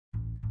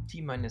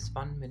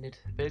T-1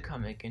 minute,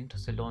 welcome again to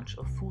the launch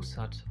of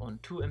Foo-Sat on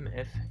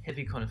 2MF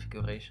heavy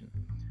configuration.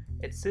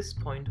 At this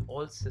point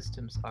all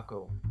systems are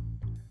go.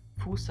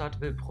 Foo-Sat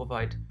will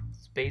provide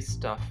space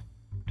stuff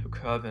to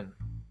Kerbal.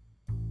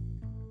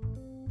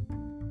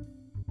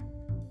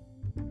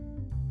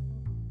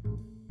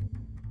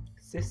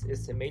 This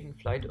is the maiden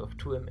flight of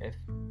 2MF.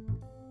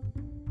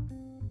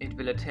 It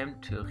will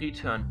attempt to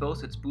return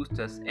both its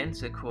boosters and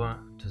the core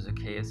to the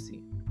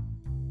KSC.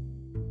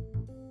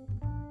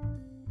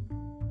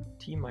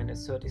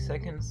 T-30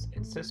 seconds,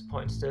 at this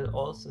point still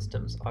all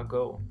systems are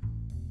go.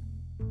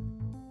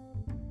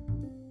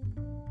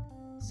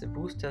 The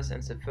boosters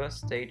in the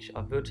first stage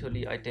are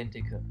virtually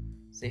identical.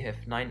 They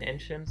have 9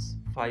 engines,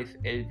 5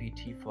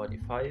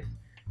 LVT-45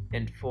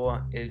 and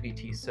 4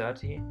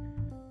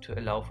 LVT-30 to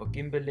allow for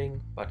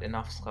gimbaling but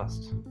enough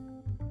thrust.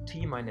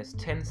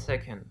 T-10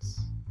 seconds.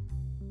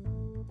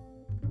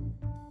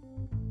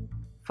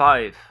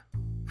 5,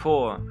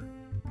 4,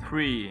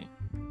 3,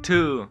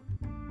 2,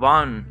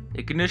 1,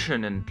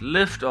 ignition and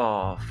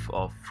liftoff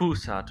of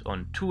Foo-Sat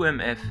on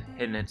 2MF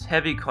in its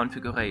heavy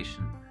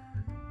configuration.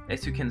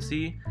 As you can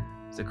see,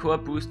 the core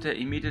booster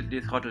immediately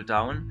throttled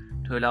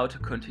down to allow to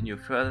continue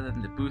further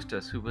than the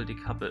boosters who will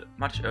decouple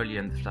much earlier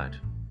in the flight.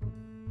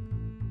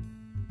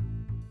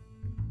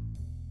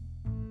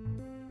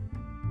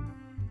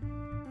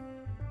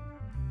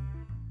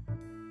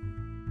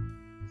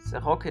 The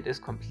rocket is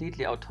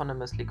completely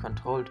autonomously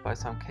controlled by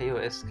some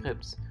KOS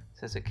scripts.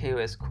 There's a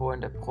KOS core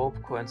and a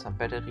probe core and some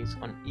batteries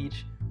on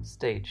each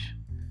stage.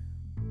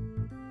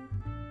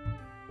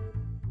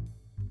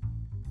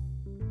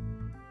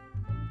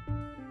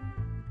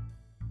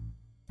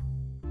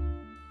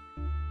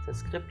 The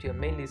script you're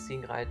mainly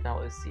seeing right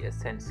now is the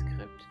ascent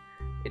script.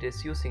 It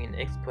is using an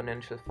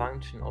exponential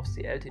function of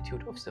the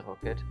altitude of the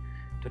rocket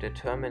to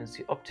determine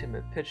the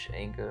optimal pitch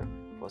angle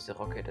for the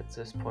rocket at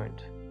this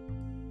point.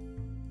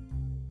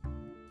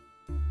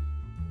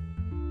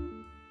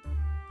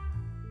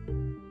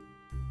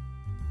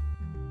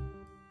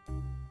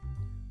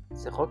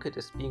 The rocket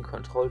is being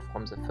controlled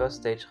from the first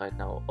stage right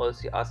now. All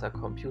the other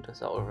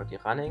computers are already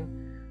running,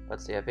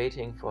 but they are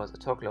waiting for the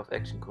toggle of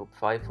Action Group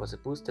 5 for the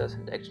boosters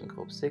and Action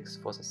Group 6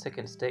 for the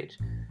second stage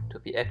to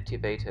be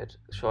activated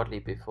shortly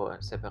before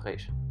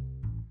separation.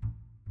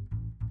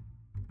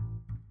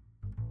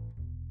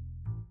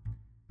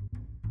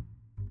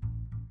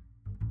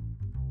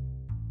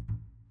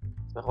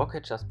 The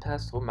rocket just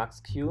passed through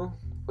max Q,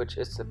 which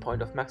is the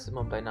point of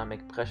maximum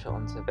dynamic pressure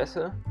on the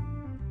vessel.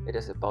 It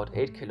is about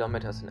 8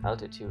 kilometers in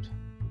altitude.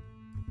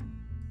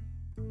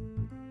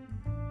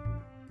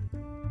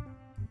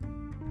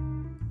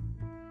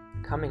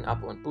 Coming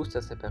up on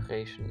booster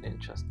separation in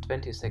just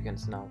 20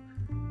 seconds now.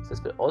 This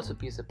will also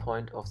be the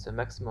point of the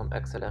maximum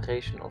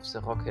acceleration of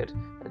the rocket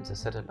and the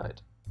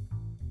satellite.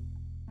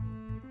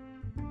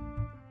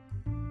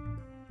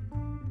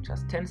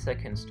 Just 10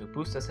 seconds to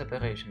booster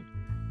separation.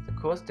 The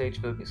core stage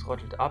will be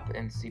throttled up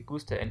and the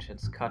booster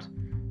engines cut.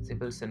 They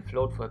will then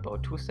float for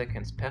about 2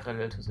 seconds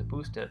parallel to the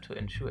booster to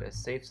ensure a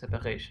safe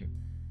separation.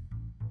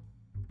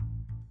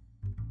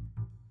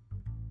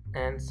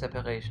 And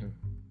separation.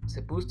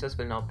 The boosters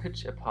will now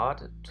pitch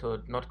apart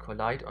to not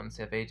collide on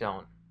their way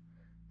down.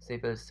 They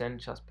will then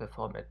just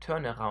perform a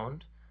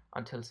turnaround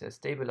until they are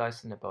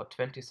stabilized in about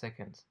 20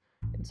 seconds.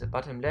 In the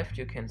bottom left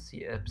you can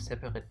see a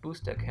separate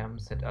booster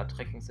cams that are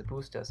tracking the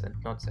boosters and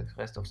not the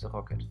rest of the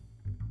rocket.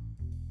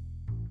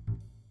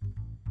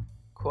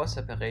 Core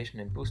separation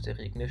and booster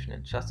reignition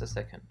in just a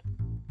second.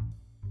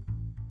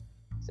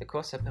 The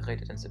core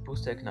separated and the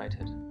booster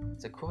ignited.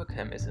 The core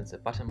cam is in the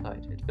bottom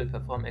right. It will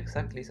perform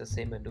exactly the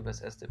same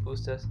maneuvers as the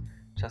boosters,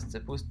 just the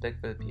boost back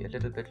will be a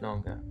little bit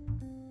longer.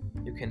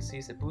 You can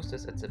see the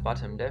boosters at the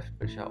bottom left,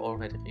 which are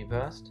already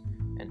reversed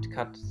and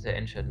cut the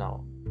engine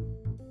now.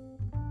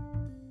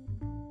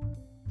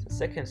 The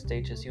second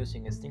stage is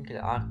using a single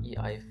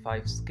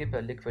REI-5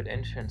 skipper liquid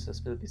engine.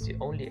 This will be the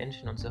only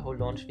engine on the whole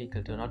launch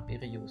vehicle to not be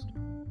reused.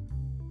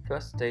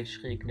 First stage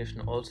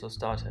reignition also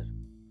started.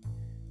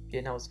 We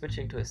are now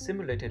switching to a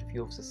simulated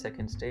view of the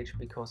second stage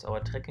because our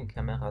tracking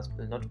cameras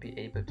will not be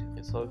able to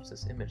resolve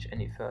this image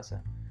any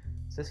further.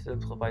 This will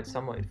provide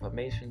some more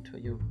information to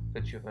you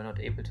which you were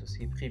not able to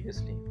see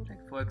previously,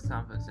 like for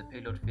example the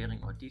payload fairing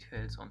or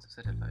details on the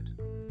satellite.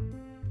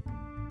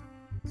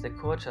 The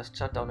core just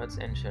shut down its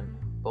engine.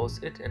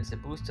 Both it and the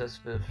boosters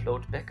will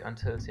float back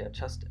until they are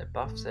just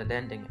above the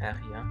landing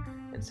area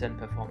and then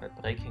perform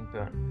a braking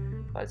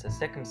burn, while the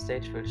second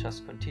stage will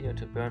just continue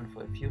to burn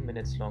for a few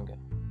minutes longer.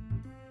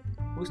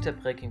 Booster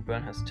braking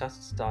burn has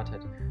just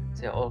started.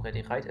 They are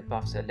already right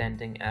above the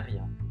landing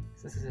area.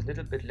 This is a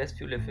little bit less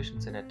fuel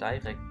efficient than a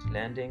direct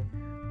landing,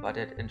 but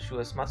it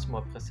ensures much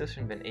more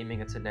precision when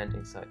aiming at the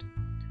landing site.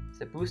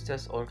 The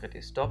boosters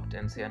already stopped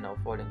and they are now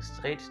falling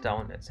straight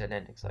down at their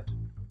landing site.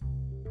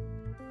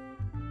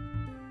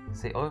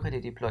 They already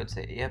deployed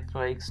the air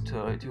brakes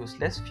to use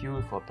less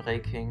fuel for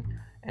braking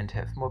and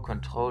have more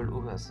control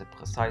over the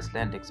precise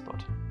landing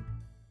spot.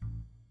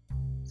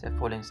 They are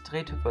falling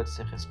straight towards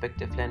their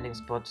respective landing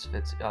spots,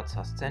 which are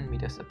just 10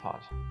 meters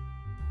apart.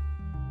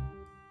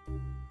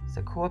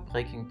 The core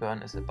braking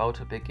burn is about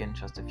to begin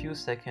just a few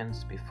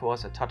seconds before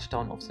the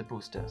touchdown of the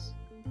boosters.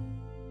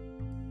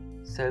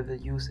 They will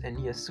use a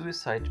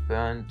near-suicide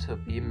burn to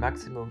be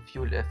maximum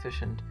fuel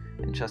efficient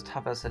and just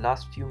hover the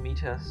last few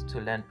meters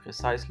to land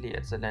precisely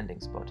at the landing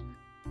spot.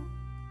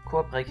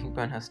 Core braking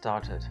burn has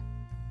started.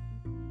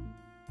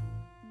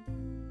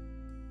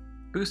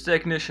 Booster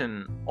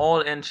ignition.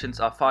 All engines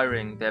are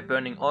firing. They're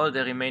burning all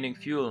the remaining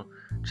fuel,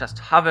 just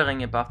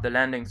hovering above the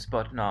landing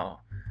spot now.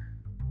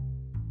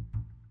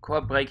 Core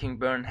braking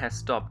burn has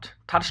stopped.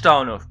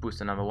 Touchdown of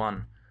booster number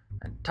 1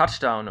 and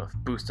touchdown of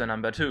booster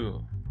number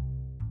 2.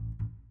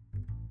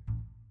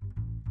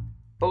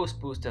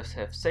 Both boosters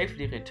have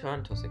safely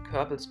returned to the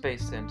Kerbal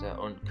Space Center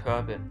on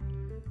Kerbin,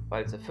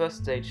 while the first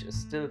stage is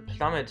still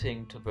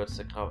plummeting towards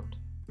the ground.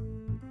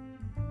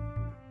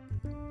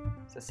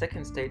 The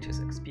second stage is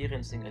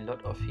experiencing a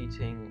lot of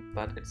heating,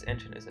 but its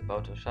engine is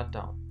about to shut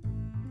down.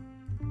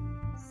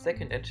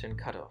 Second engine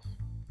cut off.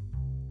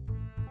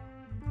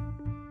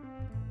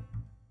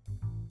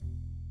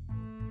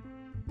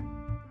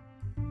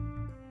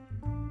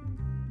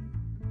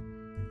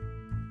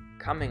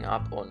 Coming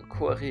up on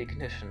core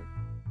reignition.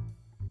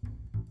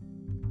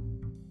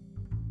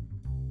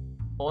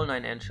 All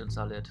 9 engines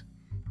are lit.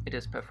 It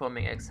is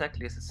performing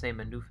exactly the same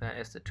maneuver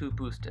as the 2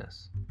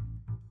 boosters.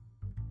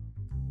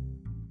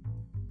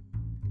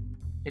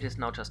 It is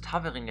now just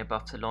hovering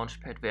above the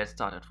launch pad where it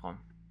started from.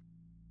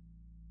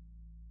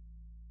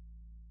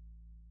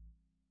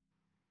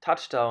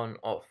 Touchdown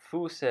of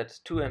Foo-Sat's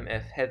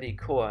 2MF heavy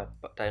core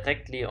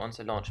directly on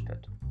the launch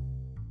pad.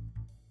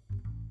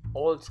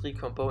 All 3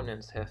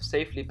 components have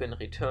safely been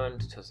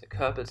returned to the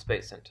Kerbal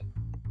Space Center.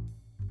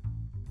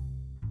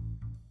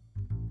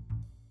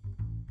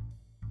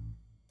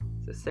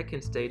 The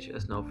second stage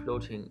is now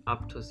floating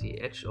up to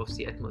the edge of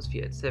the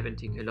atmosphere at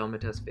 70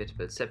 km, which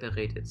will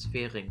separate its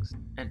fairings,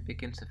 and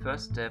begins the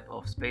first step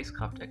of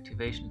spacecraft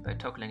activation by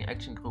toggling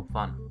Action Group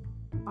 1.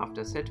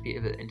 After that, we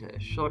will enter a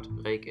short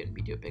break in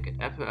video packet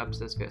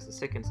apoapsis, where the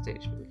second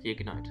stage will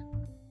reignite.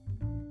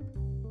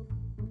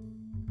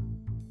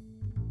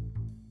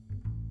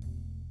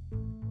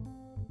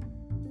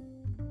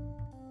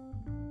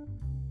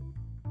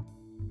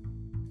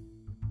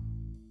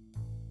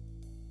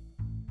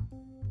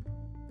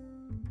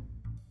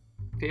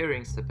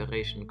 Fairing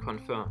separation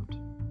confirmed.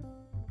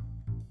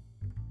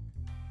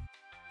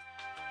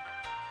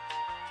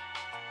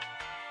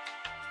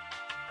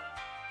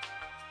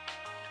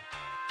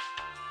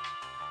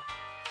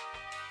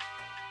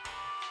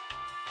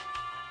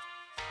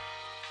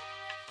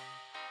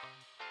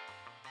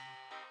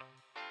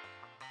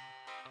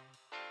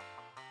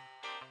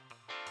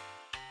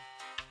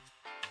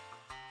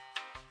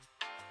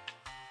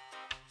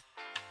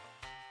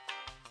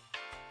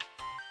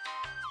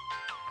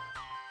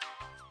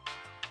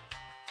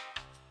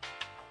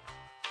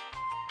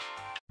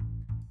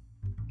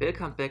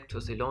 Welcome back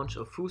to the launch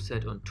of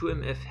Foo-Sat on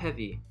 2MF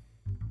Heavy.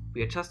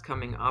 We are just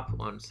coming up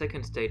on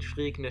second stage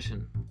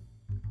reignition.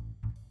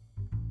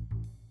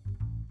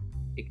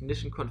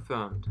 Ignition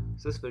confirmed.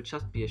 This will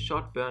just be a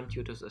short burn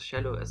due to the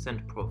shallow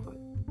ascent profile.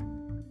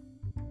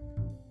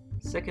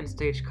 Second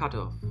stage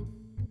cutoff.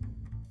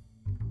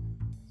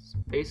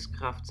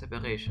 Spacecraft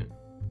separation.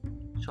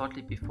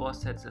 Shortly before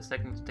that, the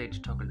second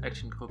stage toggled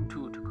Action Group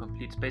 2 to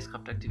complete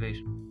spacecraft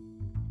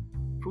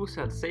activation.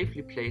 Foo-Sat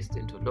safely placed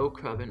into low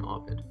Kerbin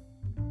orbit.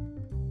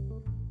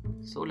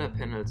 Solar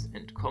panels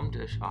and comm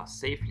dish are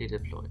safely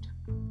deployed.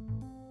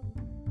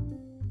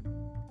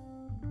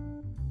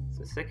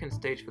 The second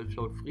stage will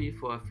float free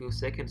for a few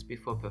seconds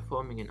before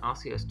performing an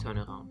RCS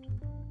turnaround.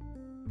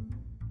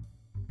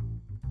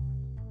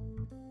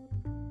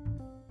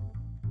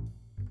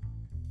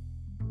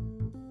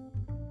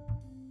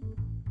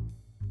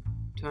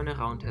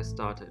 Turnaround has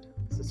started.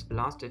 This will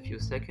last a few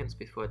seconds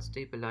before it's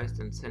stabilized,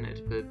 and then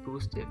it will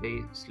boost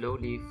away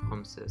slowly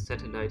from the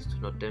satellite to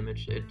not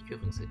damage it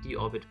during the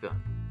deorbit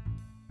burn.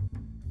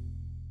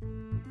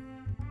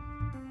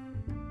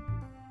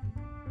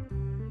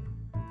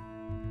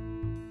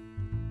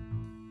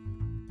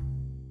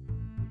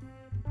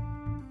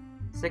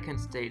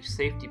 Second stage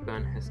safety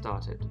burn has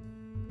started.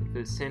 It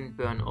will then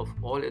burn off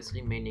all its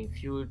remaining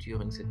fuel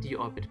during the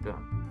deorbit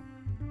burn.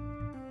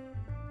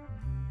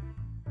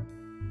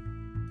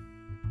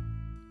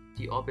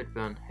 Deorbit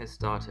burn has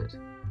started.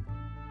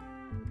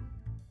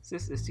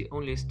 This is the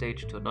only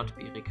stage to not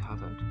be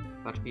recovered,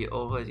 but we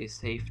already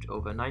saved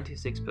over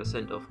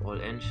 96% of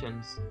all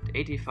engines and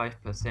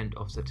 85%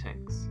 of the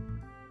tanks.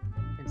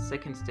 And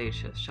second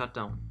stage has shut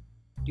down.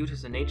 Due to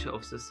the nature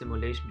of this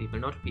simulation, we will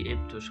not be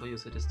able to show you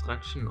the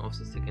destruction of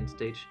the second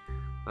stage,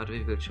 but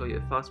we will show you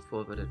a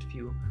fast-forwarded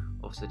view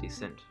of the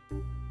descent.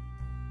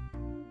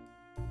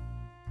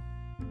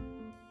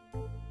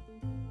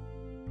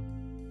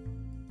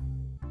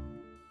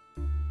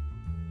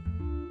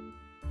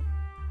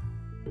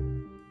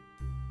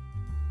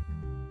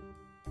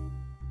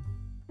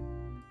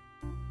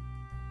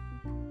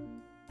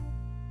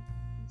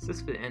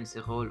 This will end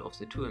the role of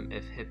the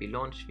 2MF Heavy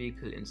launch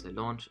vehicle in the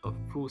launch of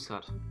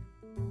Foo-Sat.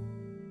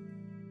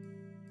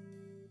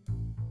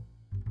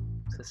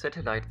 The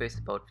satellite weighs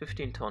about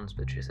 15 tons,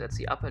 which is at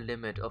the upper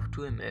limit of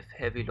 2MF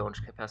heavy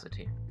launch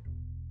capacity.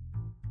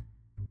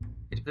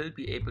 It will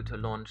be able to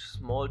launch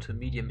small to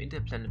medium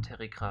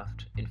interplanetary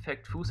craft. In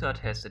fact, Foo-Sat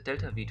has the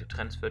Delta V to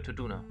transfer to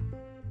Duna.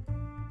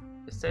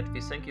 With that,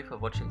 we thank you for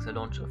watching the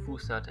launch of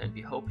Foo-Sat and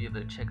we hope you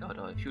will check out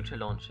our future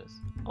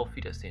launches. Auf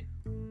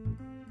Wiedersehen!